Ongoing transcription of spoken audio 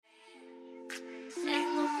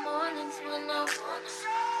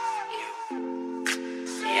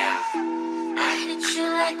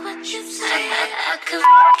like what you say. I could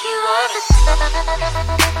fuck you all the time.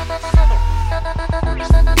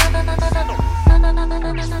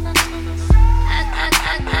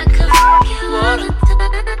 I could fuck you all the time.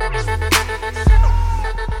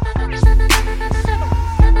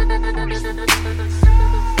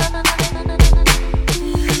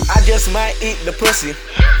 I just might eat the pussy.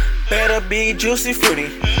 Better be juicy fruity.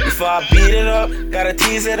 Before I beat it up, gotta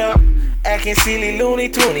tease it up. Acting silly, loony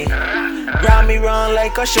toony. Grind me round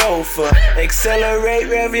like a chauffeur. Accelerate,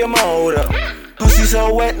 rev your motor. Pussy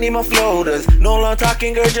so wet, need my floaters. No long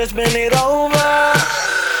talking, girl, just bend it over.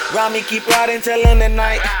 Grind me, keep riding till in the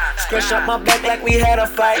night. Scratch up my back like we had a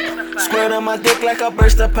fight. Squirt on my dick like I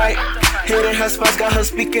burst a pipe. Hitting her spots, got her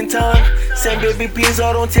speaking tongue. Say baby please,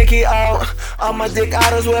 oh don't take it out. On my dick,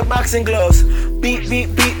 otters wear boxing gloves. Beat,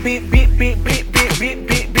 beat, beat, beat, beat, beat, beat, beat, beat,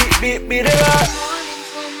 beat, beat, beat, beat it up.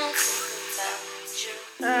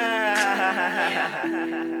 I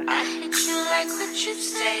hit you like what you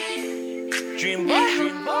say. Dream boy,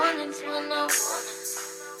 dream boy.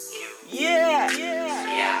 Yeah, yeah,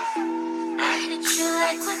 yeah. I hit you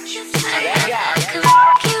like what you say. I could